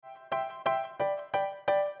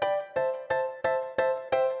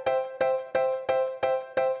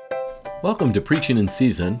Welcome to Preaching in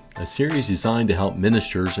Season, a series designed to help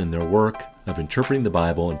ministers in their work of interpreting the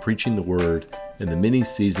Bible and preaching the Word in the many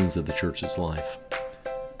seasons of the church's life.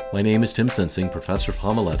 My name is Tim Sensing, Professor of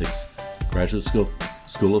Homiletics, Graduate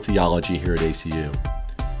School of Theology here at ACU.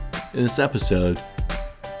 In this episode,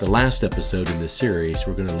 the last episode in this series,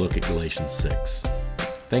 we're going to look at Galatians 6.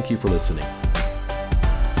 Thank you for listening.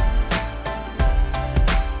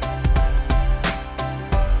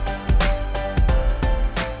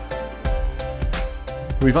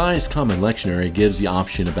 The Revised Common Lectionary gives the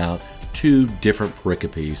option about two different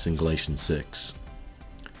pericopes in Galatians 6.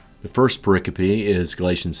 The first pericope is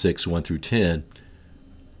Galatians 6, 1 through 10,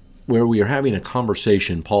 where we are having a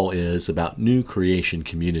conversation, Paul is, about new creation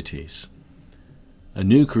communities. A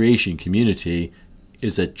new creation community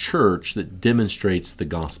is a church that demonstrates the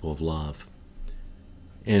gospel of love.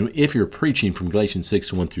 And if you're preaching from Galatians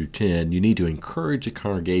 6, 1 through 10, you need to encourage the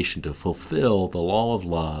congregation to fulfill the law of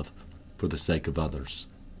love for the sake of others.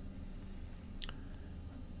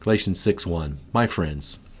 Galatians 6:1. My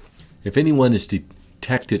friends, if anyone is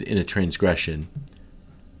detected in a transgression,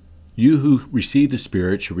 you who receive the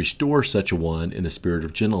Spirit should restore such a one in the spirit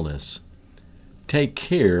of gentleness. Take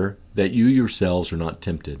care that you yourselves are not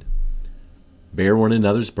tempted. Bear one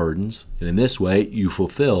another's burdens, and in this way you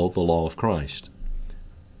fulfill the law of Christ.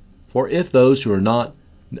 For if those who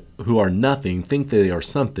are nothing think they are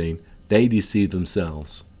something, they deceive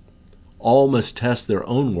themselves. All must test their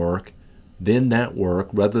own work. Then that work,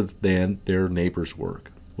 rather than their neighbor's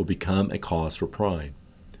work, will become a cause for pride.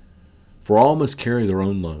 For all must carry their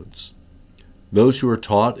own loads. Those who are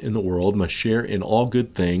taught in the world must share in all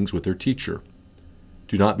good things with their teacher.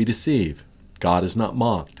 Do not be deceived. God is not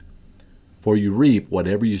mocked. For you reap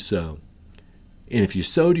whatever you sow. And if you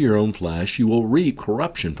sow to your own flesh, you will reap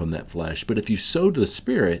corruption from that flesh. But if you sow to the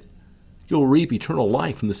Spirit, you will reap eternal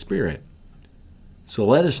life from the Spirit. So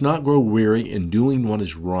let us not grow weary in doing what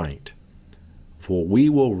is right, for we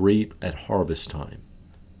will reap at harvest time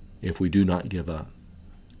if we do not give up.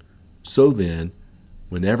 So then,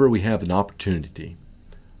 whenever we have an opportunity,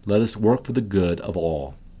 let us work for the good of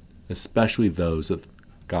all, especially those of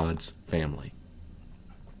God's family.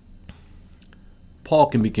 Paul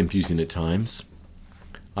can be confusing at times.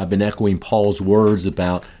 I've been echoing Paul's words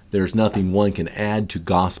about there's nothing one can add to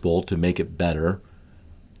gospel to make it better.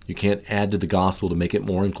 You can't add to the gospel to make it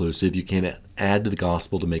more inclusive. You can't add to the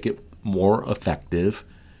gospel to make it more effective.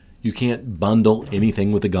 You can't bundle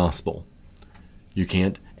anything with the gospel. You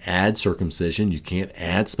can't add circumcision. You can't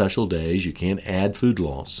add special days. You can't add food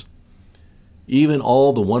laws. Even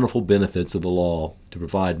all the wonderful benefits of the law to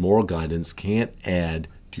provide moral guidance can't add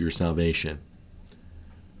to your salvation.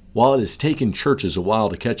 While it has taken churches a while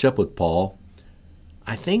to catch up with Paul,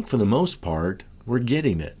 I think for the most part, we're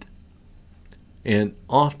getting it. And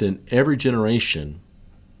often every generation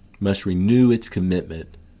must renew its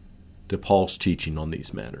commitment to Paul's teaching on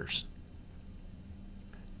these matters.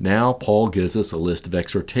 Now Paul gives us a list of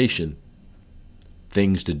exhortation,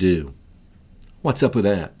 things to do. What's up with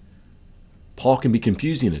that? Paul can be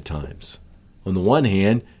confusing at times. On the one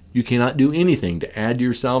hand, you cannot do anything to add to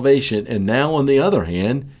your salvation, and now on the other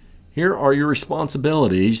hand, here are your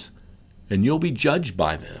responsibilities, and you'll be judged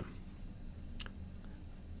by them.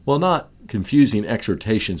 Well, not confusing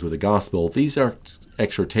exhortations with the gospel, these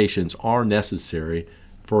exhortations are necessary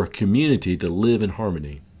for a community to live in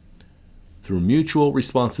harmony. Through mutual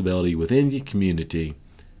responsibility within the community,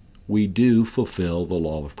 we do fulfill the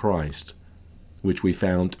law of Christ, which we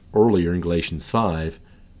found earlier in Galatians 5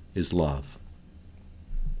 is love.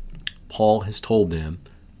 Paul has told them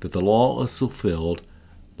that the law is fulfilled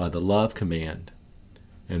by the love command,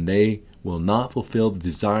 and they will not fulfill the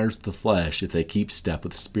desires of the flesh if they keep step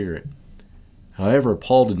with the Spirit. However,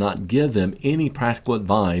 Paul did not give them any practical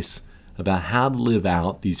advice about how to live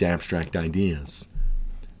out these abstract ideas.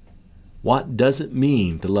 What does it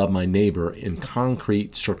mean to love my neighbor in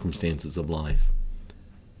concrete circumstances of life?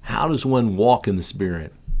 How does one walk in the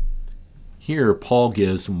Spirit? Here, Paul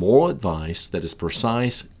gives moral advice that is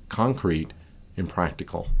precise, concrete, and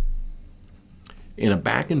practical. In a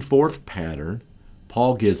back and forth pattern,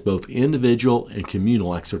 Paul gives both individual and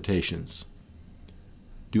communal exhortations.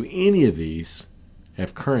 Do any of these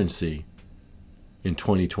have currency in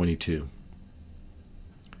 2022?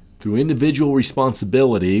 Through individual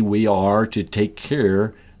responsibility, we are to take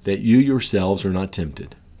care that you yourselves are not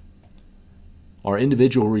tempted. Our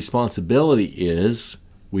individual responsibility is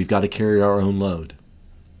we've got to carry our own load.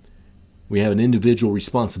 We have an individual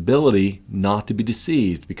responsibility not to be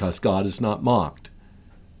deceived because God is not mocked.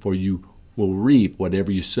 For you will reap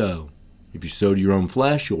whatever you sow. If you sow to your own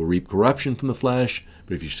flesh, you will reap corruption from the flesh.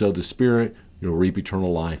 But if you sow the Spirit, you will reap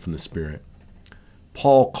eternal life from the Spirit.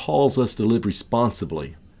 Paul calls us to live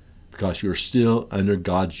responsibly because you're still under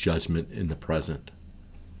God's judgment in the present.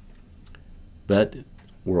 But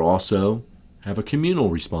we also have a communal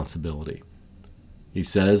responsibility. He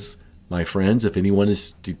says, my friends, if anyone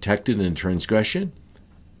is detected in transgression,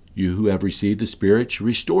 you who have received the Spirit should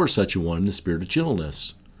restore such a one in the spirit of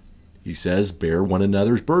gentleness. He says, bear one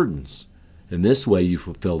another's burdens. In this way you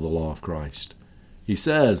fulfill the law of Christ. He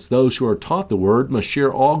says, those who are taught the word must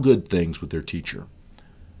share all good things with their teacher.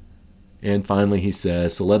 And finally he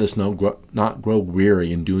says, so let us not grow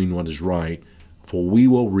weary in doing what is right, for we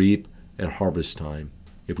will reap at harvest time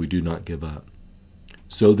if we do not give up.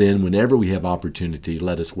 So then, whenever we have opportunity,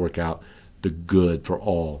 let us work out the good for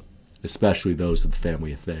all, especially those of the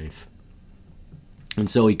family of faith. And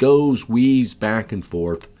so he weaves back and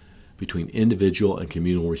forth between individual and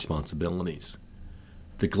communal responsibilities.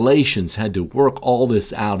 The Galatians had to work all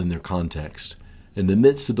this out in their context. In the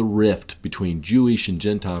midst of the rift between Jewish and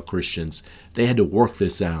Gentile Christians, they had to work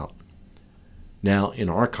this out. Now, in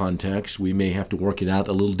our context, we may have to work it out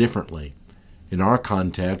a little differently. In our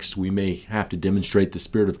context, we may have to demonstrate the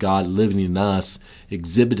Spirit of God living in us,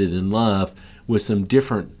 exhibited in love, with some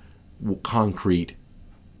different concrete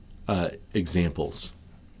examples.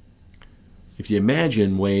 If you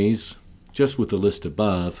imagine ways, just with the list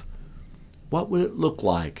above, what would it look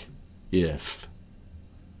like if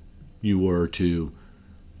you were to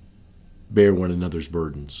bear one another's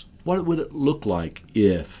burdens? What would it look like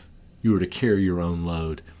if you were to carry your own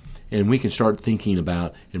load? And we can start thinking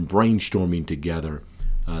about and brainstorming together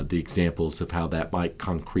the examples of how that might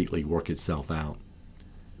concretely work itself out.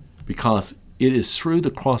 Because it is through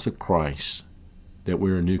the cross of Christ that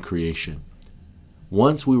we're a new creation.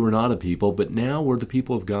 Once we were not a people, but now we're the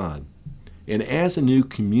people of God. And as a new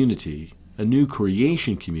community, a new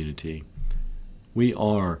creation community, we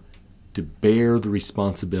are to bear the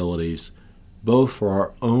responsibilities both for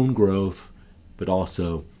our own growth, but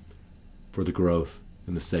also for the growth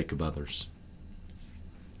and the sake of others.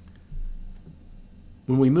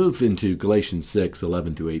 When we move into Galatians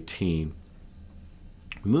 6:11-18,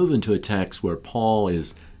 we move into a text where Paul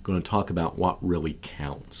is going to talk about what really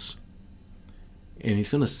counts. And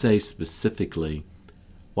he's going to say specifically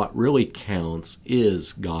what really counts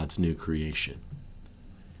is God's new creation.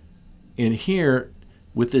 And here,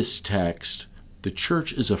 with this text, the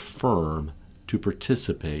church is affirmed to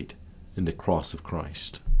participate in the cross of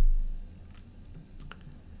Christ.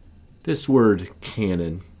 This word,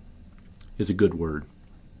 canon, is a good word.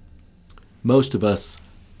 Most of us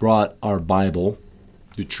brought our Bible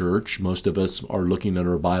to church. Most of us are looking at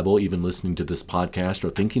our Bible, even listening to this podcast, or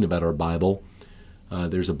thinking about our Bible.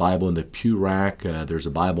 There's a Bible in the pew rack. There's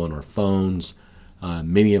a Bible on our phones.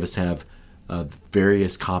 Many of us have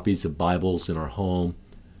various copies of Bibles in our home.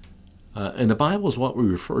 And the Bible is what we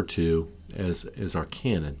refer to as our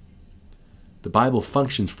canon. The Bible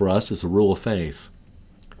functions for us as a rule of faith.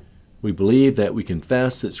 We believe that we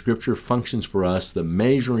confess that Scripture functions for us the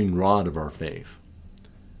measuring rod of our faith.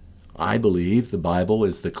 I believe the Bible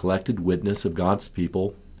is the collected witness of God's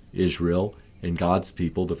people, Israel, and God's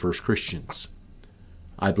people, the first Christians.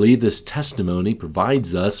 I believe this testimony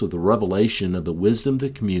provides us with a revelation of the wisdom of the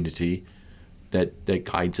community that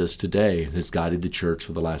guides us today and has guided the church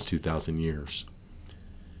for the last 2,000 years.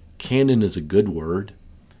 Canon is a good word.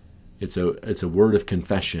 It's a word of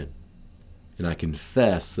confession. And I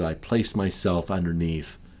confess that I place myself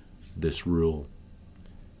underneath this rule.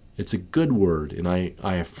 It's a good word, and I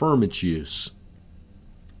affirm its use.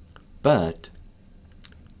 But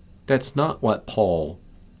that's not what Paul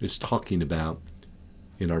is talking about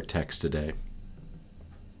in our text today.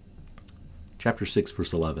 Chapter 6,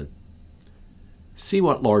 verse 11. See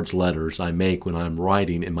what large letters I make when I am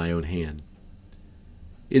writing in my own hand.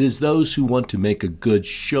 It is those who want to make a good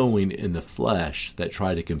showing in the flesh that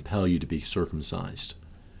try to compel you to be circumcised,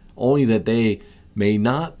 only that they may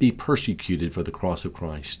not be persecuted for the cross of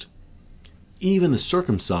Christ. Even the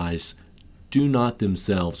circumcised do not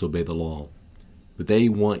themselves obey the law, but they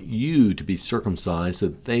want you to be circumcised so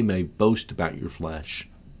that they may boast about your flesh.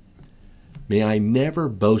 May I never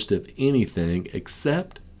boast of anything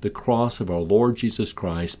except the cross of our Lord Jesus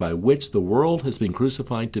Christ, by which the world has been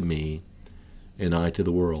crucified to me, and I to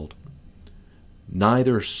the world.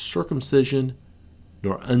 Neither circumcision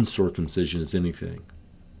nor uncircumcision is anything,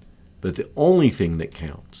 but the only thing that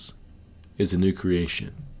counts is a new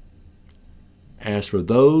creation. As for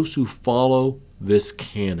those who follow this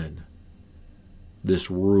canon, this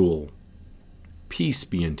rule, peace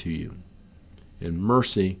be unto you, and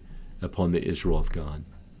mercy upon the Israel of God.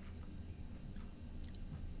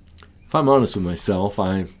 If I'm honest with myself,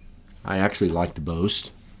 I actually like to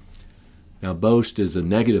boast. Now, boast is a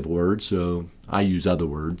negative word, so I use other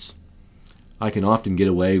words. I can often get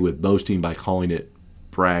away with boasting by calling it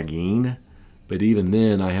bragging, but even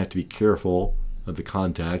then I have to be careful of the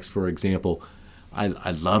context. For example, I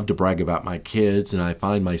love to brag about my kids, and I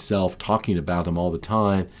find myself talking about them all the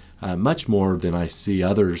time, much more than I see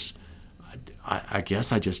others. I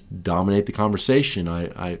guess I just dominate the conversation.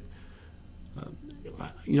 I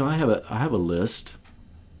have a list.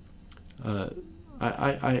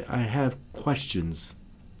 I have questions.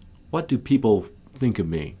 What do people think of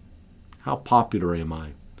me? How popular am I?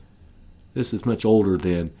 This is much older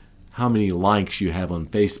than how many likes you have on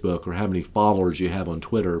Facebook or how many followers you have on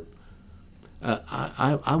Twitter.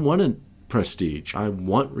 I want a prestige. I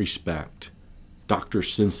want respect. Dr.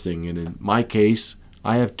 Sensing, and in my case,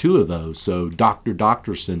 I have two of those, so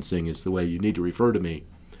Dr. Sensing is the way you need to refer to me.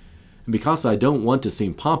 And because I don't want to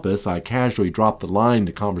seem pompous, I casually drop the line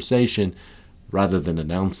to conversation rather than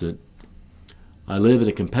announce it. I live in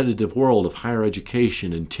a competitive world of higher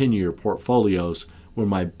education and tenure portfolios where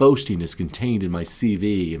my boasting is contained in my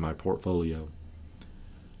CV and my portfolio.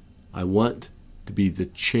 I want to be the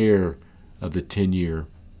chair of the 10-year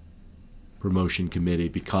promotion committee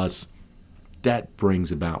because that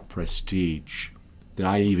brings about prestige that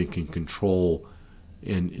I even can control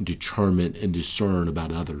and determine and discern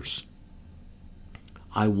about others.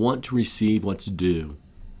 I want to receive what's due.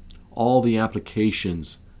 All the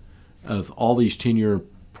applications of all these 10-year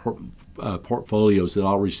portfolios that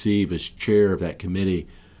I'll receive as chair of that committee,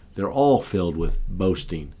 they're all filled with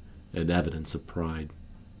boasting and evidence of pride.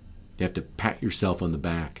 You have to pat yourself on the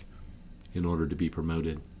back in order to be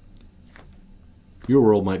promoted. Your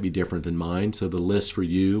world might be different than mine, so the list for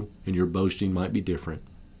you and your boasting might be different.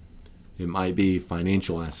 It might be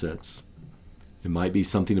financial assets. It might be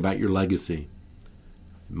something about your legacy.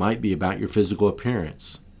 It might be about your physical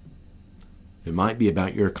appearance. It might be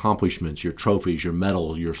about your accomplishments, your trophies, your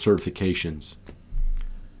medals, your certifications.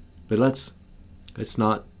 But let's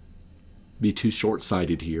not be too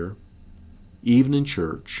short-sighted here. Even in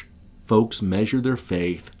church, folks measure their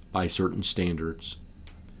faith by certain standards.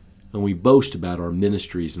 And we boast about our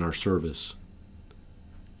ministries and our service.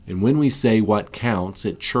 And when we say what counts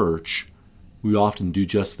at church, we often do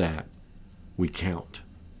just that. We count.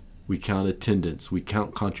 We count attendance. We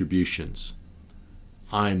count contributions.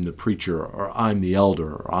 I'm the preacher, or I'm the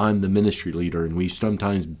elder, or I'm the ministry leader, and we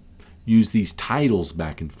sometimes use these titles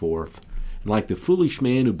back and forth. And like the foolish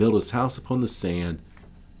man who built his house upon the sand,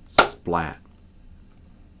 splat.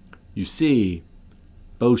 You see,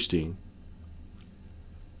 boasting,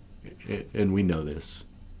 and we know this,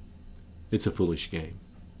 it's a foolish game.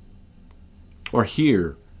 Or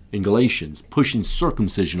here in Galatians, pushing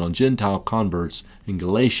circumcision on Gentile converts in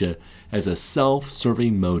Galatia as a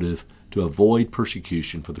self-serving motive to avoid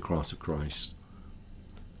persecution for the cross of Christ.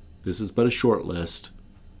 This is but a short list,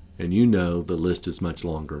 and you know the list is much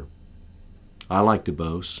longer. I like to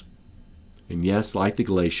boast, and yes, like the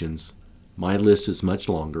Galatians, my list is much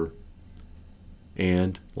longer,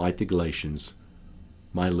 and like the Galatians,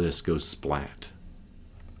 my list goes splat,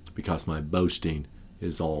 because my boasting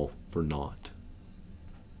is all for naught.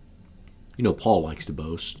 You know, Paul likes to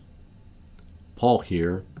boast. Paul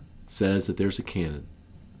here says that there's a canon.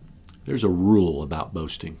 There's a rule about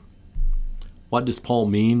boasting. What does Paul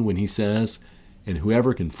mean when he says, "And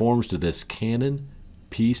whoever conforms to this canon,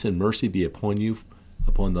 peace and mercy be upon you,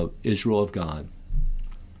 upon the Israel of God"?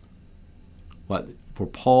 What for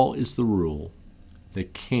Paul is the rule, the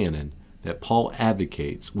canon that Paul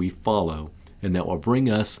advocates we follow, and that will bring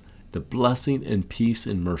us the blessing and peace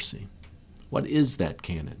and mercy. What is that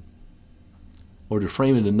canon? Or to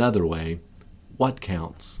frame it another way, what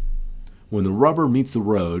counts? When the rubber meets the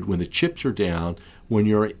road, when the chips are down, when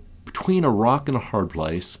you're between a rock and a hard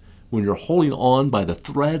place, when you're holding on by the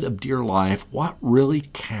thread of dear life, what really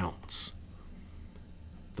counts?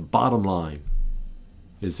 The bottom line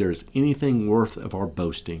is, there's anything worth of our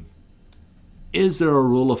boasting? Is there a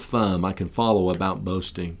rule of thumb I can follow about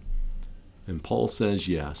boasting? And Paul says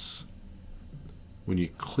yes. When you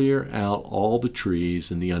clear out all the trees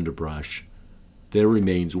and the underbrush, there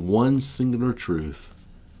remains one singular truth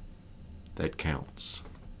that counts.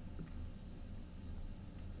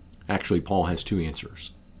 Actually, Paul has two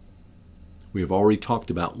answers. We have already talked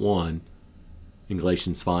about one in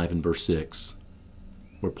Galatians 5 and verse 6,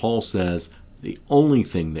 where Paul says the only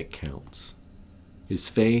thing that counts is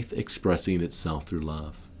faith expressing itself through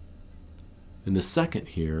love. And the second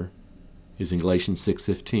here is in Galatians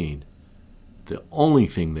 6:15. The only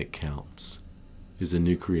thing that counts is a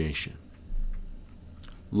new creation.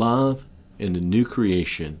 Love and a new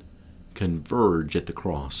creation converge at the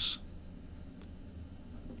cross.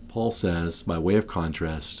 Paul says, by way of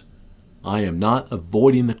contrast, I am not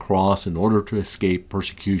avoiding the cross in order to escape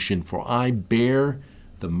persecution, for I bear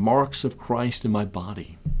the marks of Christ in my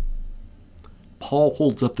body. Paul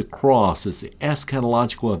holds up the cross as the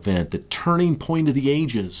eschatological event, the turning point of the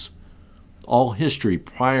ages. All history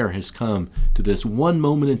prior has come to this one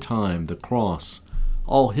moment in time, the cross.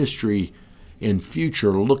 All history in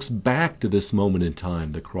future looks back to this moment in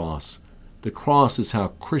time, the cross. The cross is how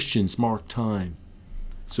Christians mark time.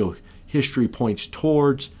 So history points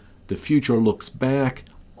towards, the future looks back,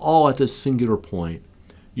 all at this singular point.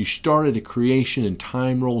 You started at creation and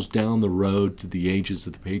time rolls down the road to the ages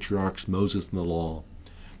of the patriarchs, Moses and the law,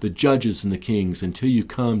 the judges and the kings, until you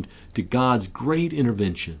come to God's great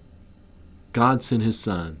intervention. God sent his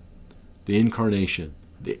Son, the incarnation,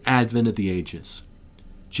 the advent of the ages.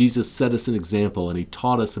 Jesus set us an example and he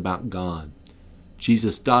taught us about God.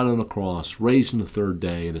 Jesus died on a cross, raised on the third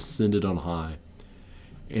day, and ascended on high.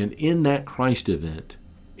 And in that Christ event,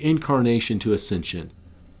 incarnation to ascension,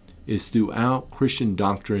 is throughout Christian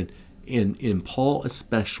doctrine, and in Paul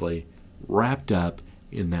especially, wrapped up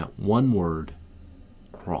in that one word,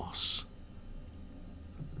 cross.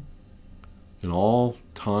 And all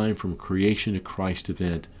time from creation to Christ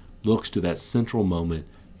event looks to that central moment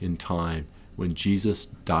in time when Jesus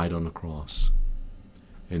died on the cross.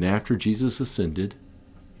 And after Jesus ascended,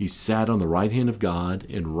 he sat on the right hand of God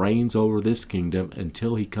and reigns over this kingdom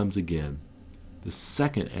until he comes again, the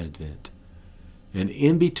second advent. And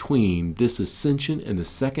in between this ascension and the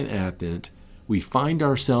second advent, we find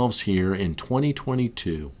ourselves here in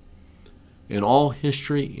 2022. And all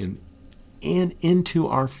history and into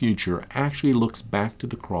our future actually looks back to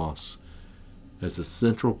the cross as a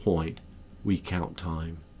central point. We count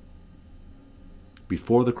time.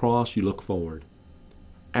 Before the cross, you look forward.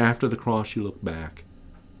 After the cross, you look back.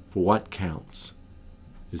 For what counts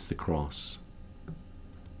is the cross.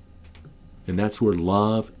 And that's where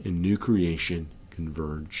love and new creation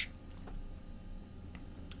converge.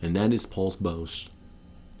 And that is Paul's boast.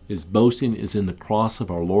 His boasting is in the cross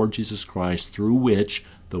of our Lord Jesus Christ, through which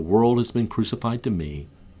the world has been crucified to me,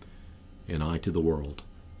 and I to the world.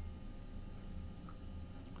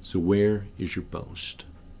 So where is your boast?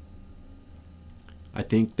 I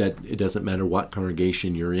think that it doesn't matter what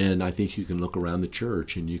congregation you're in. I think you can look around the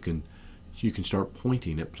church and you can start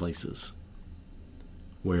pointing at places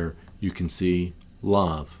where you can see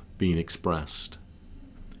love being expressed.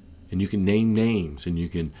 And you can name names, and you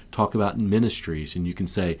can talk about ministries, and you can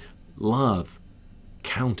say, love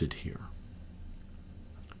counted here.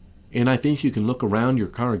 And I think you can look around your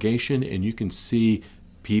congregation and you can see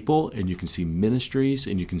people, and you can see ministries,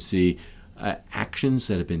 and you can see actions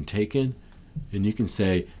that have been taken, and you can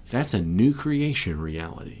say, that's a new creation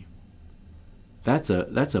reality. That's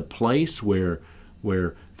a place where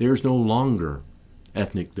there's no longer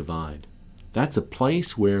ethnic divide. That's a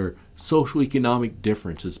place where social economic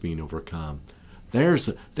difference is being overcome. There's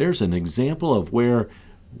an example of where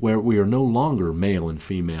we are no longer male and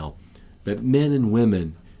female, but men and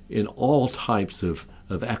women in all types of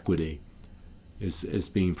equity is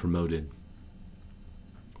being promoted.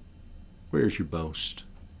 Where's your boast?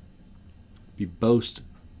 You boast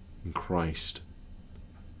in Christ.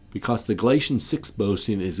 Because the Galatians 6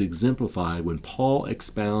 boasting is exemplified when Paul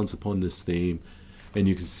expounds upon this theme, and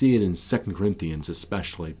you can see it in 2 Corinthians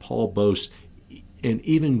especially. Paul boasts and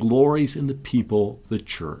even glories in the people, the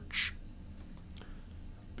church.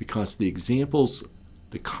 Because the examples,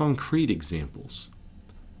 the concrete examples,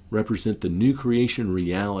 represent the new creation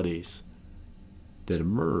realities that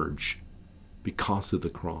emerge because of the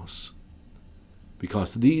cross.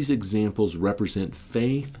 Because these examples represent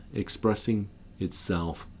faith expressing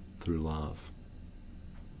itself through love.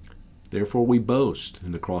 Therefore we boast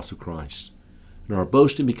in the cross of Christ. And our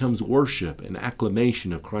boasting becomes worship and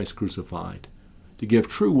acclamation of Christ crucified. To give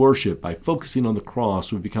true worship by focusing on the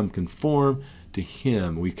cross, we become conformed to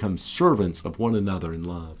Him. We become servants of one another in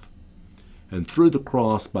love. And through the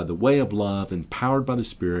cross, by the way of love, empowered by the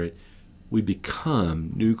Spirit, we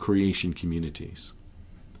become new creation communities.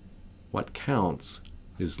 What counts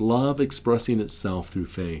is love expressing itself through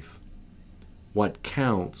faith. What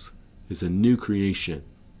counts is a new creation.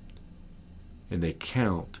 And they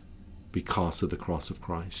count because of the cross of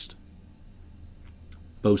Christ.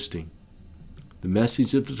 Boasting. The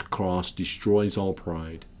message of the cross destroys all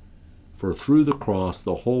pride. For through the cross,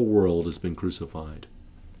 the whole world has been crucified.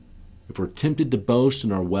 If we're tempted to boast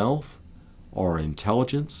in our wealth, or our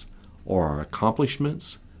intelligence, or our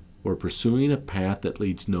accomplishments, we're pursuing a path that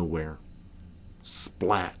leads nowhere.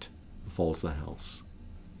 Splat falls the house.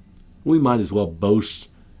 We might as well boast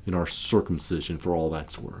in our circumcision for all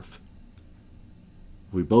that's worth.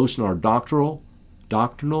 If we boast in our doctoral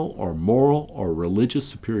doctrinal or moral or religious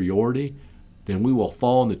superiority, then we will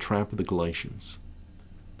fall in the trap of the Galatians.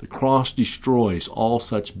 The cross destroys all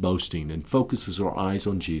such boasting and focuses our eyes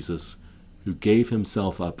on Jesus, who gave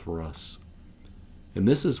himself up for us. And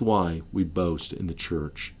this is why we boast in the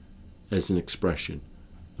church as an expression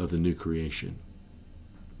of the new creation.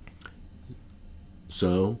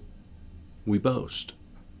 So, we boast.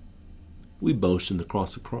 We boast in the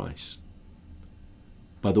cross of Christ.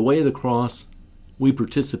 By the way of the cross, we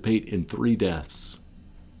participate in 3 deaths.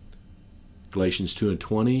 Galatians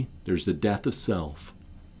 2:20, there's the death of self.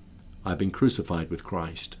 I've been crucified with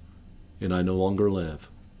Christ, and I no longer live.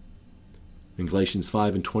 In Galatians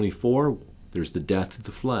 5:24, there's the death of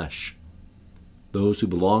the flesh. Those who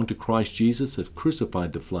belong to Christ Jesus have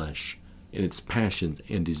crucified the flesh and its passions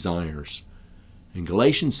and desires. In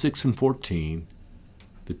Galatians 6:14,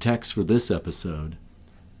 the text for this episode,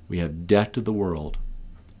 we have death to the world.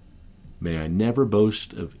 May I never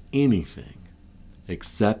boast of anything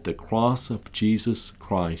except the cross of Jesus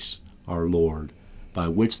Christ our Lord, by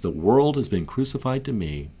which the world has been crucified to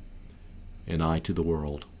me, and I to the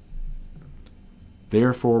world.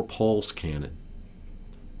 Therefore, Paul's canon,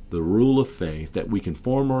 the rule of faith that we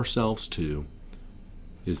conform ourselves to,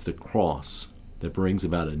 is the cross that brings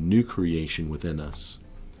about a new creation within us.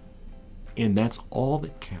 And that's all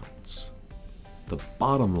that counts. The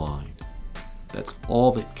bottom line, that's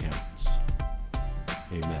all that counts.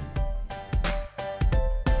 Amen.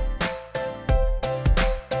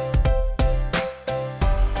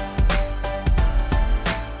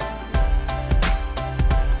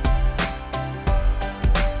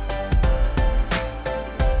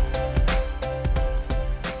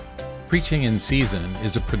 Preaching in Season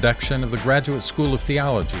is a production of the Graduate School of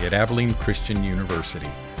Theology at Abilene Christian University,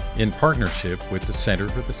 in partnership with the Center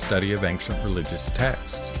for the Study of Ancient Religious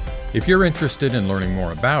Texts. If you're interested in learning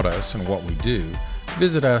more about us and what we do,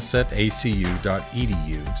 visit us at acu.edu/GST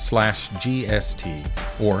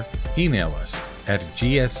or email us at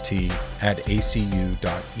gst@acu.edu.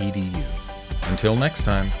 Until next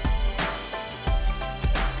time.